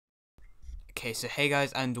Okay, so hey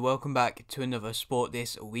guys, and welcome back to another Sport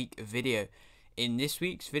This Week video. In this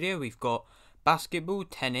week's video, we've got basketball,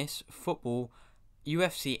 tennis, football,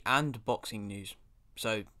 UFC, and boxing news.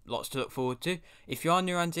 So, lots to look forward to. If you are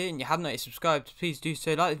new around here and you haven't yet subscribed, please do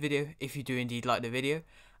so, like the video if you do indeed like the video.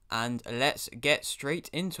 And let's get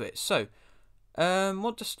straight into it. So,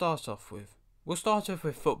 what to start off with? We'll start off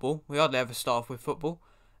with football. We hardly ever start off with football.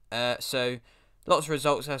 So, lots of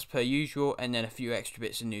results as per usual, and then a few extra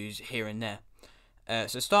bits of news here and there.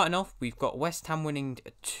 So starting off, we've got West Ham winning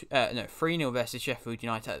 3-0 versus Sheffield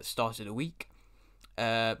United at the start of the week.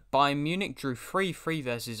 Bayern Munich drew 3-3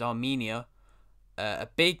 versus Armenia. A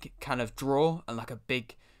big kind of draw and like a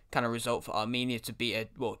big kind of result for Armenia to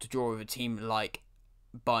to draw with a team like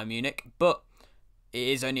Bayern Munich, but it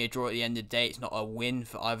is only a draw at the end of the day. It's not a win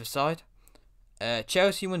for either side.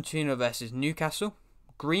 Chelsea won 2-0 versus Newcastle.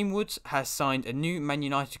 Greenwood has signed a new Man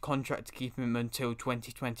United contract to keep him until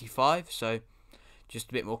 2025, so just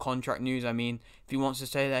a bit more contract news. I mean, if he wants to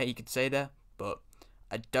stay there, he could stay there, but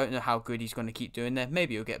I don't know how good he's going to keep doing there.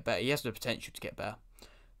 Maybe he'll get better. He has the potential to get better.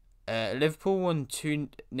 Liverpool won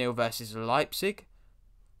 2-0 versus Leipzig.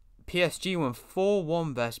 PSG won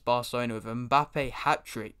 4-1 versus Barcelona with a Mbappe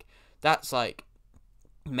hat-trick. That's like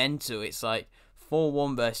mental. It's like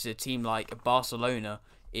 4-1 versus a team like Barcelona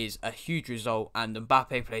is a huge result, and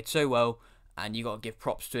Mbappe played so well, and you got to give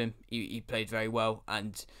props to him. He played very well,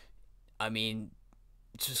 and I mean,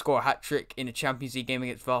 to score a hat-trick in a Champions League game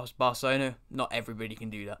against Barcelona, not everybody can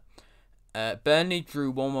do that. Burnley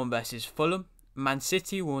drew 1-1 versus Fulham. Man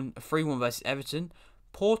City won 3-1 versus Everton.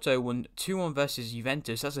 Porto won 2-1 versus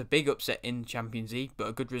Juventus. That's a big upset in the Champions League, but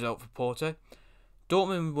a good result for Porto.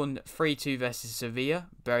 Dortmund won 3-2 versus Sevilla.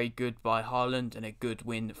 Very good by Haaland and a good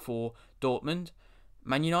win for Dortmund.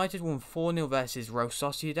 Man United won 4-0 versus Real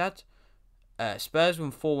Sociedad. Spurs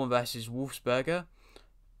won 4-1 versus Wolfsberger.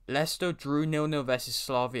 Leicester drew 0-0 versus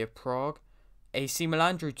Slavia Prague. AC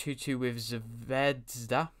Milan drew 2-2 with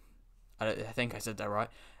Zvezda. I think I said that right.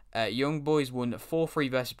 Young Boys won 4-3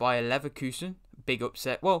 versus Bayer Leverkusen. Big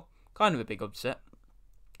upset. Well, kind of a big upset.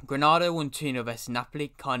 Granada won 2-0 versus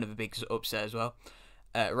Napoli. Kind of a big upset as well.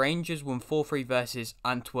 Rangers won 4-3 versus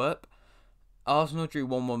Antwerp. Arsenal drew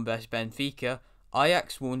 1-1 versus Benfica.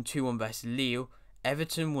 Ajax won 2-1 versus Lille.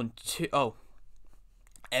 Everton won 2-0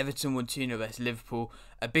 versus Liverpool.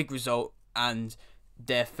 A big result, and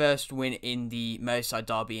their first win in the Merseyside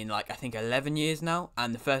derby in like I think 11 years now,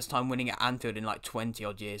 and the first time winning at Anfield in like 20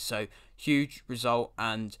 odd years. So huge result,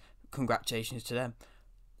 and congratulations to them.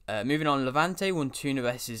 Moving on, Levante won 2-0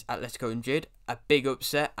 versus Atletico Madrid. A big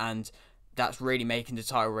upset, and that's really making the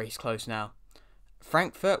title race close now.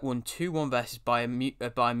 Frankfurt won 2-1 versus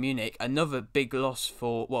Bayern Munich. Another big loss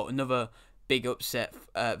another big upset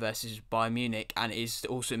versus Bayern Munich, and is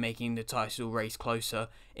also making the title race closer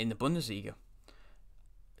in the Bundesliga.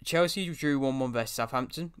 Chelsea drew 1-1 versus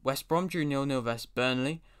Southampton. West Brom drew 0-0 versus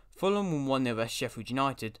Burnley. Fulham won 1-0 versus Sheffield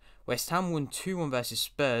United. West Ham won 2-1 versus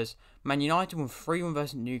Spurs. Man United won 3-1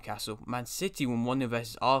 versus Newcastle. Man City won 1-0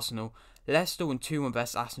 versus Arsenal. Leicester won 2-1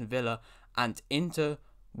 versus Aston Villa. And Inter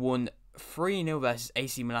won 3-0 versus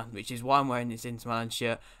AC Milan, which is why I'm wearing this Inter Milan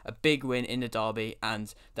shirt. A big win in the derby,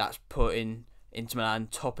 and that's putting Inter Milan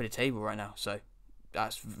top of the table right now. So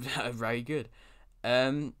that's very good.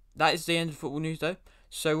 That is the end of football news though.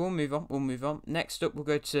 So we'll move on. Next up, we'll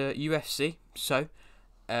go to UFC. So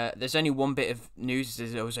there's only one bit of news.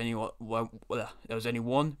 There was only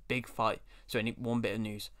one big fight. So only one bit of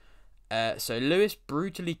news. So Lewis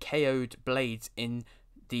brutally KO'd Blades in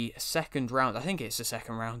the second round. I think it's the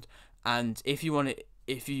second round. And if you want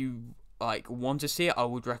to see it, I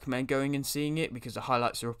would recommend going and seeing it, because the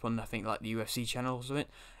highlights are up on I think like the UFC channel or something.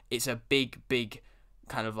 It's a big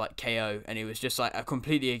kind of like KO, and it was just like a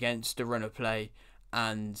completely against the run of play,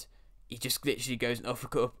 and he just literally goes and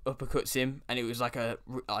uppercuts him, and it was like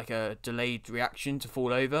a delayed reaction to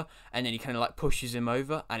fall over, and then he kind of like pushes him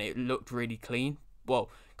over, and it looked really clean. Well,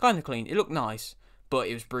 kind of clean. It looked nice, but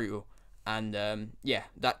it was brutal. And yeah,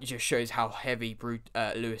 that just shows how heavy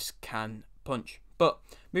Lewis can punch. But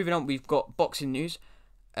moving on, we've got boxing news.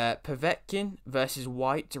 Povetkin versus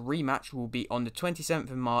White rematch will be on the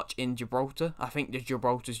 27th of March in Gibraltar. I think the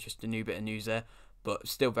Gibraltar's just a new bit of news there, but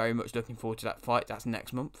still very much looking forward to that fight. That's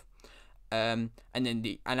next month. And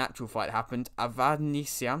then an actual fight happened.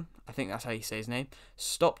 Avanesyan, I think that's how you say his name,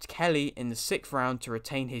 stopped Kelly in the 6th round to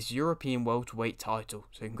retain his European welterweight title.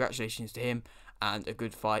 So congratulations to him, and a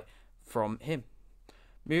good fight from him.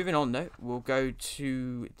 Moving on though, we'll go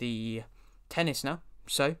to the tennis now.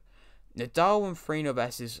 So Nadal won 3-0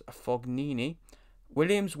 versus Fognini.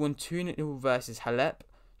 Williams won 2-0 versus Halep.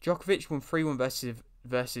 Djokovic won 3-1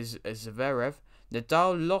 versus Zverev.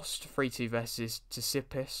 Nadal lost 3-2 versus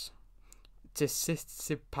Tsitsipas.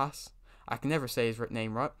 I can never say his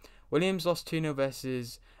name right. Williams lost 2-0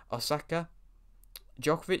 versus Osaka.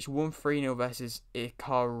 Djokovic won 3-0 versus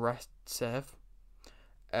Ikaretsev.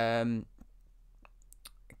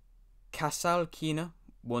 Kasalkina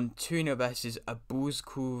won 2-0 versus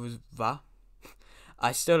Abuzkova.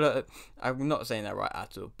 I'm not saying that right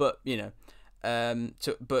at all, but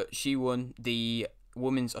but she won the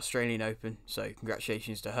Women's Australian Open, so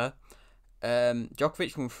congratulations to her.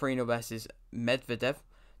 Djokovic won 3-0 versus Medvedev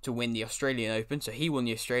to win the Australian Open, so he won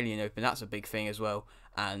the Australian Open. That's a big thing as well.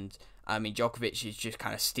 And I mean, Djokovic is just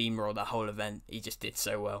kind of steamrolled that whole event. He just did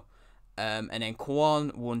so well. And then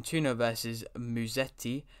Kwan won 2-0 versus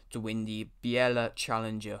Musetti to win the Biella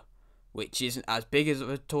Challenger, which isn't as big as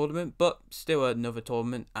a tournament, but still another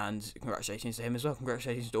tournament. And congratulations to him as well.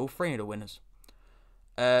 Congratulations to all three of the winners.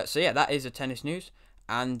 So yeah, that is the tennis news.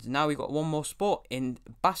 And now we've got one more sport in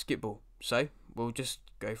basketball. So we'll just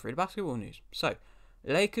go through the basketball news. So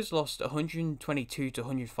Lakers lost 122 to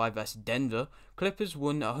 105 versus Denver. Clippers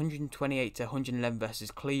won 128 to 111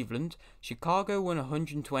 versus Cleveland. Chicago won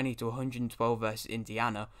 120 to 112 versus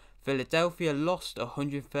Indiana. Philadelphia lost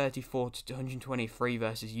 134 to 123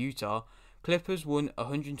 versus Utah. Clippers won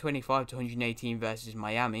 125 to 118 versus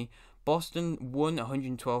Miami. Boston won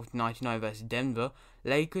 112 to 99 versus Denver.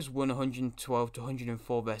 Lakers won 112 to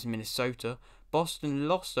 104 versus Minnesota. Boston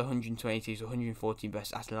lost 122 to 114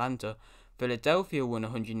 versus Atlanta. Philadelphia won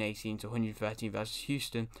 118 to 113 versus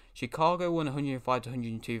Houston. Chicago won 105 to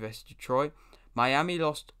 102 versus Detroit. Miami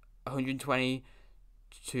lost 120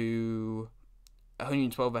 to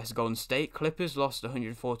 112 versus Golden State. Clippers lost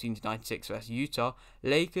 114 to 96 versus Utah.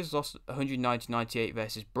 Lakers lost 109 to 98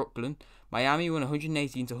 versus Brooklyn. Miami won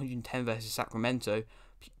 118 to 110 versus Sacramento.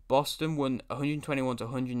 Boston won 121 to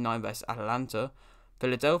 109 versus Atlanta.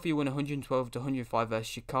 Philadelphia won 112 to 105 versus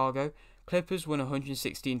Chicago. Clippers won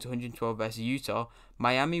 116 to 112 versus Utah.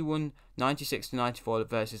 Miami won 96 to 94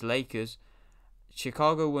 versus Lakers.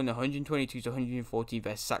 Chicago won 122 to 114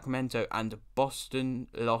 versus Sacramento, and Boston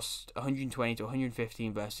lost 120 to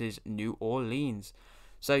 115 versus New Orleans.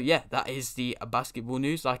 So yeah, that is the basketball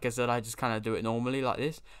news. Like I said, I just kind of do it normally like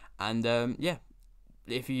this, and yeah,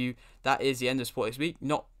 that is the end of sport this week.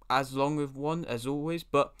 Not as long of one as always,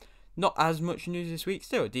 but not as much news this week.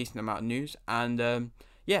 Still a decent amount of news, and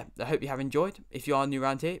yeah, I hope you have enjoyed. If you are new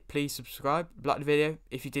around here, please subscribe, like the video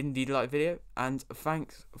if you did indeed like the video, and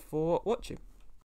thanks for watching.